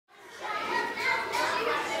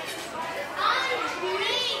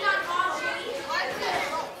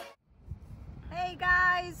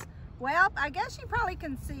Well, I guess you probably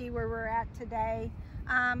can see where we're at today.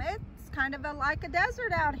 It's kind of like a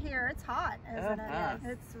desert out here. It's hot, isn't it?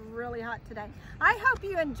 It's really hot today. I hope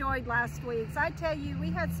you enjoyed last week's. I tell you, we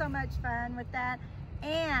had so much fun with that.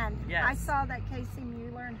 And yes, I saw that Casey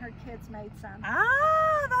Mueller and her kids made some.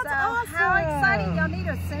 Ah, that's awesome. How exciting. Y'all need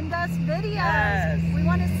to send us videos. Yes. We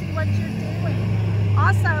want to see what you're doing.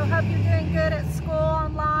 Also, hope you're doing good at school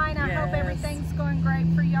online. I hope everything's going great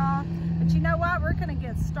for y'all. But you know what? We're going to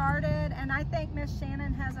get started. And I think Miss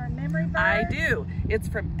Shannon has our memory verse. I do. It's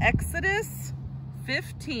from Exodus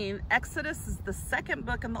 15. Exodus is the second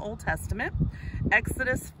book in the Old Testament.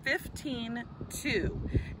 Exodus 15:2.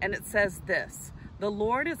 And it says this: "The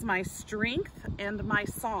Lord is my strength and my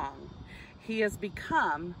song. He has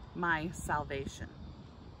become my salvation."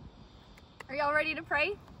 Are y'all ready to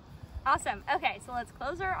pray? Awesome. Okay, so let's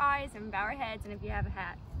close our eyes and bow our heads, and if you have a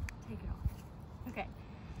hat, take it off. Okay.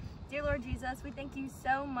 Dear Lord Jesus, we thank you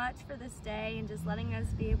so much for this day and just letting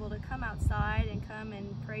us be able to come outside and come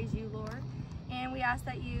and praise you, Lord. And we ask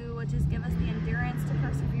that you would just give us the endurance to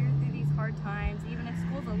persevere through these hard times. Even if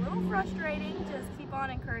school's a little frustrating, just keep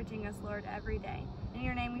on encouraging us, Lord, every day. In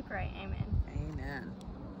your name we pray. Amen. Amen.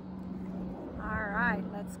 All right,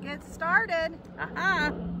 let's get started.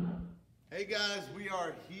 Hey guys, we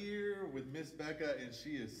are here with Miss Becca, and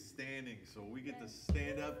she is standing. So we get to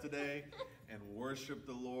stand up today and worship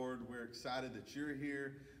the Lord. We're excited that you're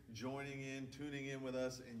here, joining in, tuning in with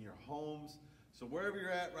us in your homes. So wherever you're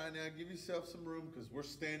at right now, give yourself some room, because we're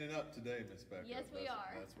standing up today, Miss Becca. Yes, we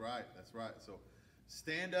are. That's right, that's right. So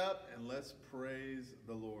stand up and let's praise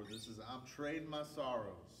the Lord. This is "I'm Trading My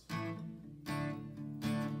Sorrows."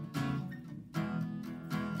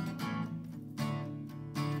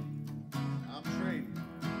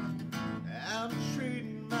 I'm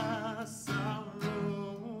trading my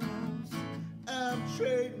sorrows, I'm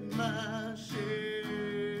trading my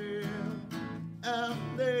shame,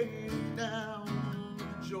 I'm laying down the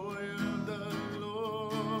joy of the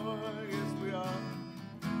Lord. Yes, we are.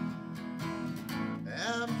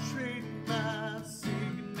 I'm trading my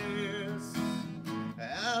sickness,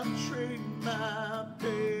 I'm trading my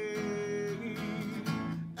pain,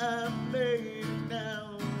 I'm laying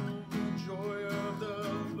down the joy of the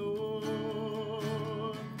Lord.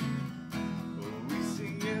 Oh, we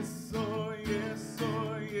sing yes, oh, yes,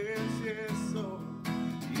 oh, yes, yes, oh,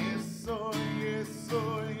 yes, oh, yes,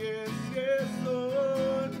 oh, yes, yes,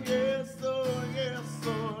 oh, yes, oh, yes,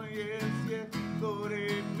 oh, yes, yes, Lord,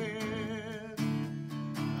 amen.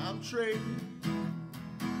 I'm trading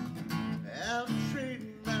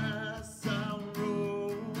my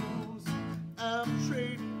sorrows, I'm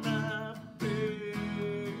trading my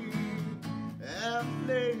pain, I'm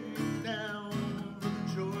laying down for the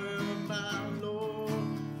joy of my Lord,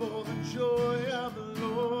 for the joy of the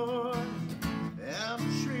Lord. I'm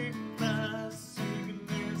trading my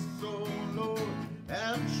sickness, oh Lord,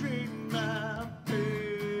 I'm trading my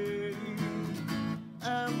pain,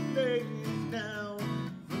 I'm laying down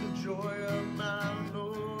for the joy of my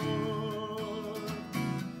Lord.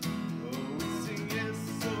 Oh, we sing yes,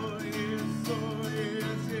 oh, yes, oh,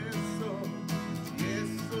 yes, yes, oh, yes,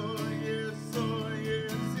 oh, yes, oh,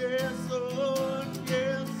 yes, yes, oh,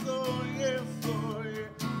 yes, oh, yes, oh,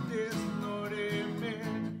 yes, yes, Lord,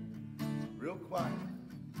 amen. Real quiet.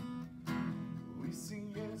 We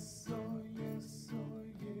sing yes, oh, yes, oh,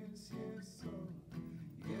 yes, yes, oh,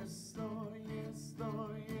 yes, oh, yes,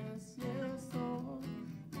 oh, yes, yes, oh,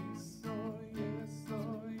 yes, oh, yes,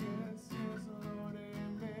 oh, yes, yes, Lord,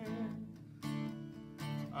 amen.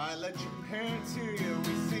 All right, let your parents hear you.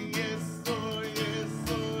 We sing yes, oh, yes,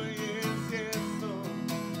 oh, yes, yes, oh,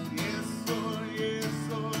 yes, oh, yes,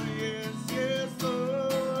 oh, yes, yes,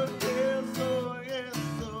 oh, yes, oh, yes,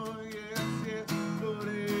 oh, yes, yes, Lord,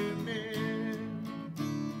 amen.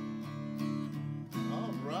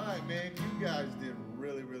 All right, man, you guys did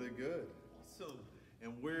really, really good. Awesome.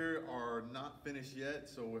 And we are not finished yet,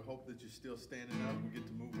 so we hope that you're still standing up. We get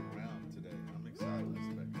to move around today. I'm excited, Miss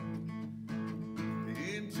Becca.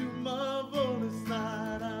 Into marvelous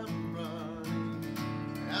light I'm running,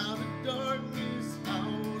 out of darkness,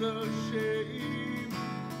 out of shame.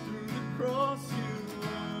 Through the cross you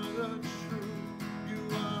are the truth, you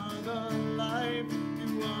are the life,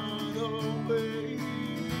 you are the way.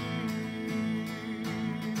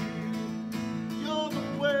 You're the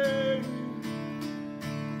way.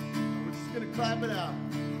 We're just gonna clap it out.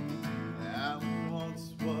 I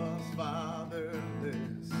once was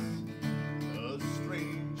fatherless, a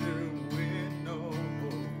stranger with no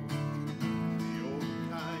hope. Your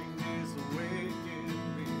kindness awakened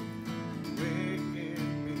me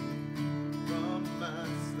from my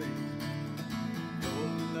sleep. Your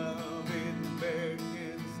love it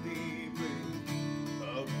beckons deep.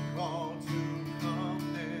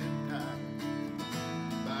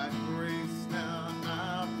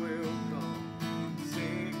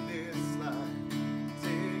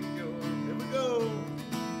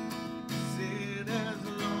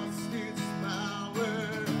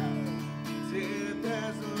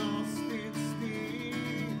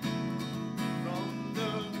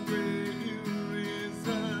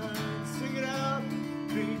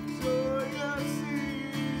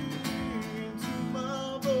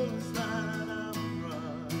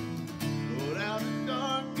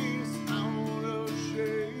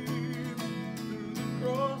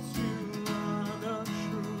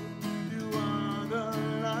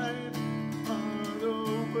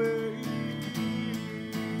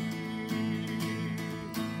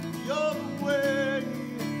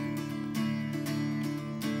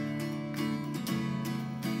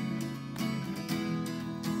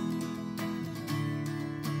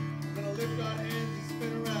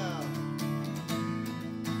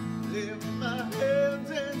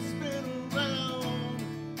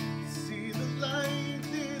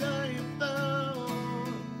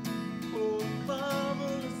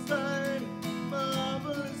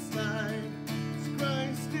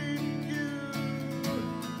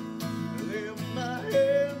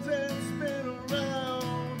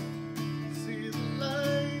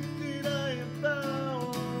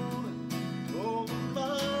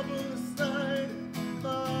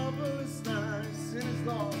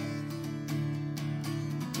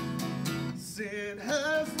 Sin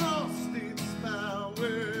has lost its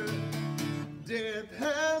power. Death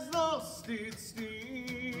has lost its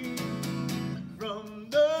sting. From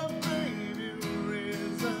the grave you've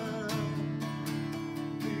risen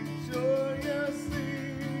victoriously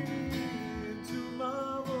into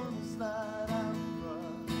marvelous light and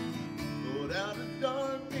bright. Lord, out of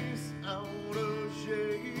darkness, out of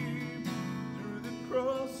shame, through the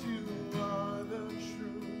cross you are the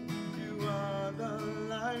truth, you are the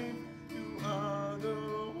life, you are the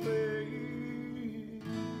way.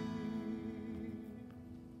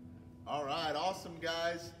 All right, awesome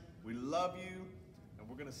guys. We love you, and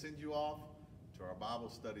we're going to send you off to our Bible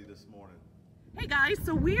study this morning. Hey guys,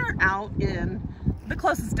 so we are out in the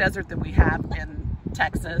closest desert that we have in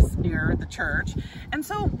Texas near the church. And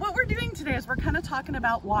so what we're doing today is we're kind of talking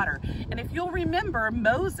about water. And if you'll remember,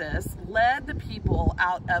 Moses led the people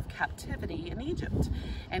out of captivity in Egypt.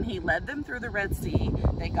 And he led them through the Red Sea.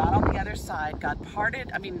 They got on the other side, unparted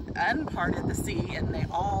the sea, and the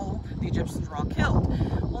Egyptians were all killed.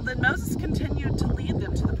 Well, then Moses continued to lead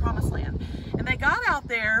them to the promised land. And they got out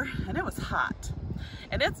there, and it was hot.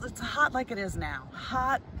 And it's hot like it is now,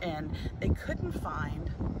 hot, and they couldn't find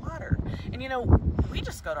water. And you know, we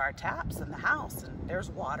just go to our taps in the house and there's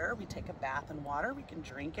water. We take a bath in water, we can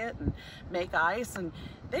drink it and make ice, and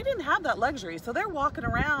they didn't have that luxury. So they're walking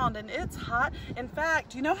around and it's hot. In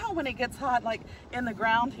fact, you know how when it gets hot, like in the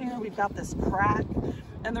ground here, we've got this crack.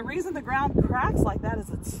 And the reason the ground cracks like that is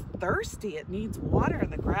it's thirsty. It needs water,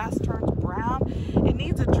 and the grass turns brown. It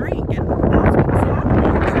needs a drink, and that's what's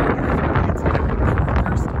happening.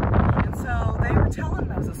 And so they were telling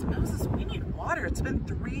Moses, Moses, we need water. It's been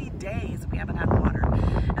 3 days we haven't had water.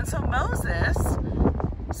 And so Moses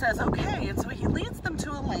says, okay. And so he leads them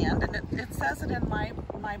to a land, and it says it in my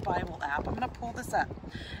Bible app. I'm going to pull this up.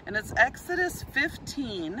 And it's Exodus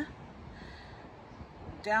 15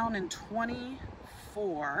 down in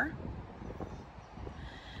 24.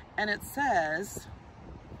 And it says,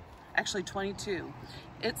 actually 22.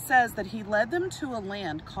 It says that he led them to a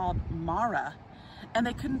land called Marah, and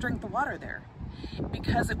they couldn't drink the water there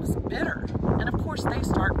because it was bitter. And of course they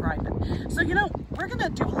start griping. So, you know, we're gonna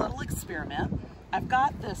do a little experiment. I've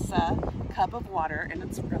got this cup of water, and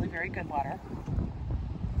it's really very good water.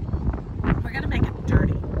 We're gonna make it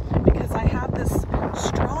dirty because I have this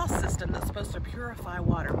straw system that's supposed to purify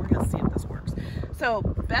water. We're gonna see if this works. So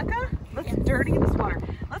Becca, let's dirty this water.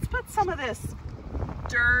 Let's put some of this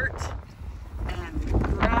dirt and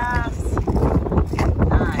grass.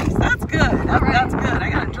 Nice, that's good. That's good. I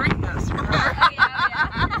gotta drink this.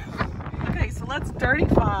 Okay, so let's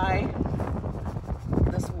dirtify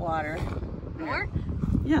this water. More?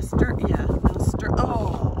 Yes, dirt. Yeah, stir.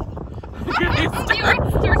 Oh,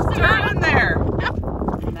 stir in there.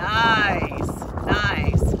 Nice,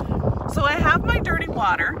 nice. So I have my dirty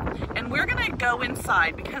water, and we're gonna go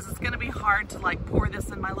inside because it's gonna be hard to like pour this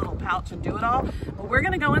in my little pouch and do it all. But we're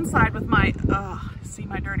gonna go inside with my, see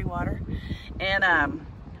my dirty water, and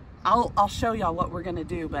I'll show y'all what we're gonna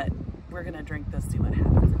do, but we're gonna drink this, see what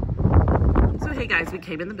happens. So hey guys, we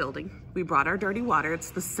came in the building. We brought our dirty water.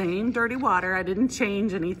 It's the same dirty water. I didn't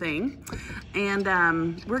change anything. And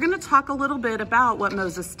we're gonna talk a little bit about what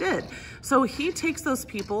Moses did. So he takes those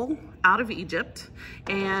people out of Egypt,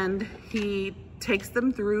 and he takes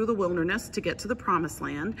them through the wilderness to get to the promised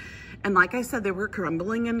land. And like I said, they were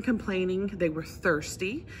grumbling and complaining. They were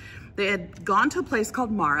thirsty. They had gone to a place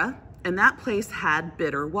called Marah, and that place had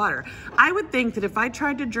bitter water. I would think that if I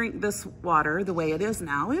tried to drink this water the way it is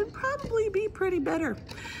now, it'd probably be pretty bitter.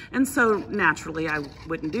 And so naturally I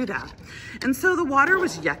wouldn't do that. And so the water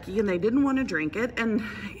was yucky and they didn't want to drink it. And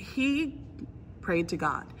he prayed to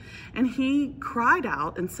God, and he cried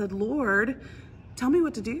out and said, Lord, tell me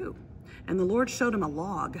what to do. And the Lord showed him a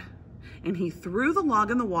log, and he threw the log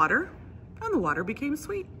in the water, and the water became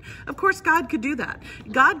sweet. Of course, God could do that.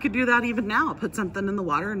 God could do that even now, put something in the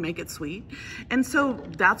water and make it sweet. And so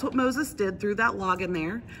that's what Moses did, threw that log in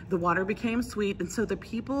there. The water became sweet, and so the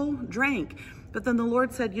people drank. But then the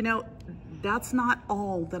Lord said, you know, that's not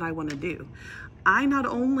all that I want to do. I not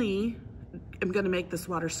only am going to make this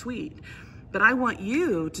water sweet, but I want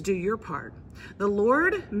you to do your part. The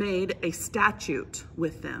Lord made a statute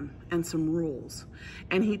with them and some rules,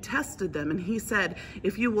 and he tested them, and he said,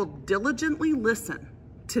 if you will diligently listen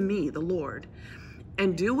to me, the Lord,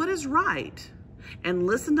 and do what is right, and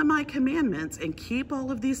listen to my commandments and keep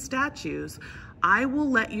all of these statutes, I will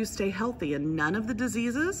let you stay healthy, and none of the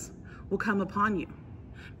diseases will come upon you,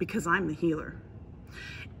 because I'm the healer.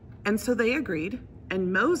 And so they agreed.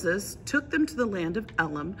 And Moses took them to the land of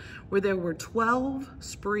Elam, where there were 12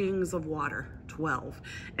 springs of water, 12.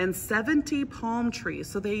 And 70 palm trees,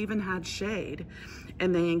 so they even had shade.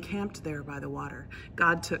 And they encamped there by the water.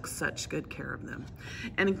 God took such good care of them.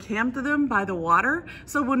 And encamped them by the water.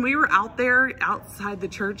 So when we were out there outside the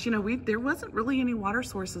church, you know, there wasn't really any water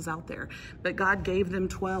sources out there. But God gave them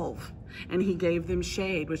 12. And he gave them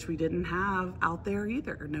shade, which we didn't have out there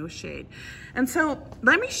either, no shade. And so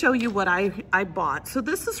let me show you what I bought. So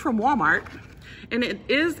this is from Walmart. And it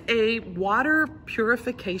is a water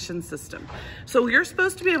purification system. So you're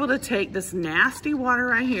supposed to be able to take this nasty water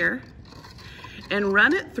right here and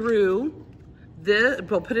run it through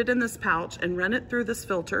we'll put it in this pouch and run it through this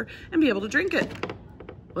filter and be able to drink it.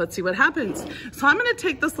 Let's see what happens. So I'm gonna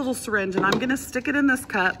take this little syringe and I'm gonna stick it in this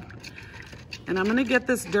cup and I'm gonna get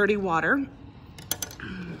this dirty water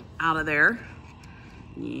out of there.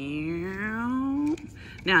 Now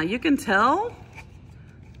you can tell,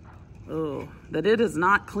 that it is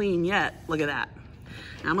not clean yet. Look at that.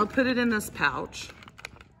 Now I'm gonna put it in this pouch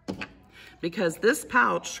because this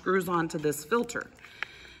pouch screws onto this filter.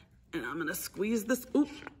 And I'm gonna squeeze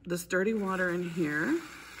this dirty water in here.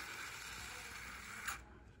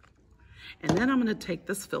 And then I'm gonna take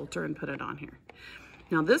this filter and put it on here.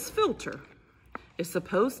 Now this filter is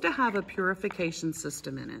supposed to have a purification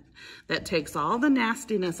system in it that takes all the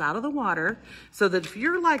nastiness out of the water so that if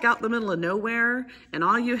you're like out in the middle of nowhere and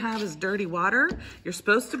all you have is dirty water, you're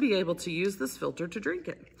supposed to be able to use this filter to drink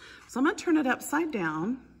it. So I'm gonna turn it upside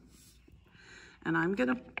down and I'm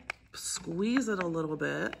gonna squeeze it a little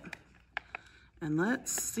bit and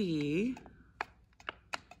let's see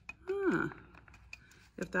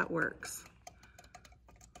if that works.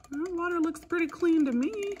 Well, water looks pretty clean to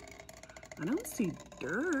me. I don't see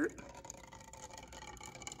dirt.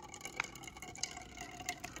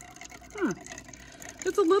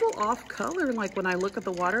 It's a little off color, like when I look at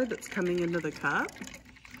the water that's coming into the cup.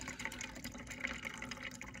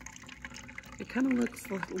 It kind of looks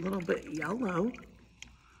like a little bit yellow.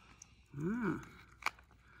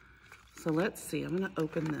 So let's see, I'm gonna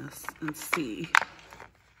open this and see.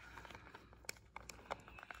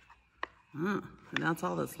 And that's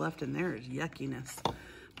all that's left in there is yuckiness.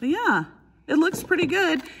 But yeah. It looks pretty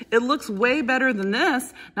good. It looks way better than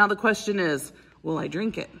this. Now the question is, will I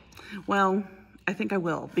drink it? Well, I think I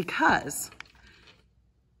will because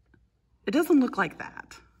it doesn't look like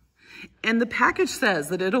that. And the package says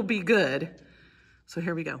that it'll be good. So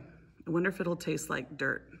here we go. I wonder if it'll taste like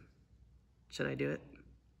dirt. Should I do it?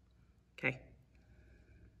 Okay.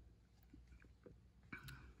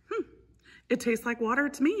 It tastes like water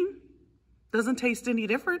to me. Doesn't taste any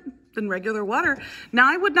different than regular water.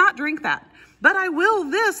 Now, I would not drink that, but I will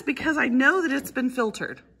this because I know that it's been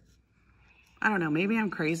filtered. I don't know, maybe I'm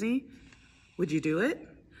crazy. Would you do it?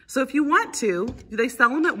 So if you want to, they sell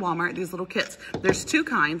them at Walmart, these little kits. There's two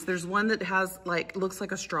kinds. There's one that has like, looks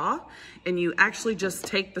like a straw, and you actually just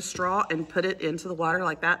take the straw and put it into the water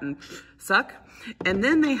like that and suck. And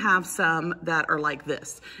then they have some that are like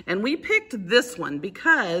this. And we picked this one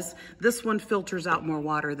because this one filters out more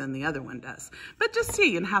water than the other one does. But just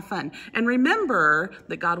see and have fun. And remember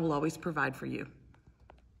that God will always provide for you.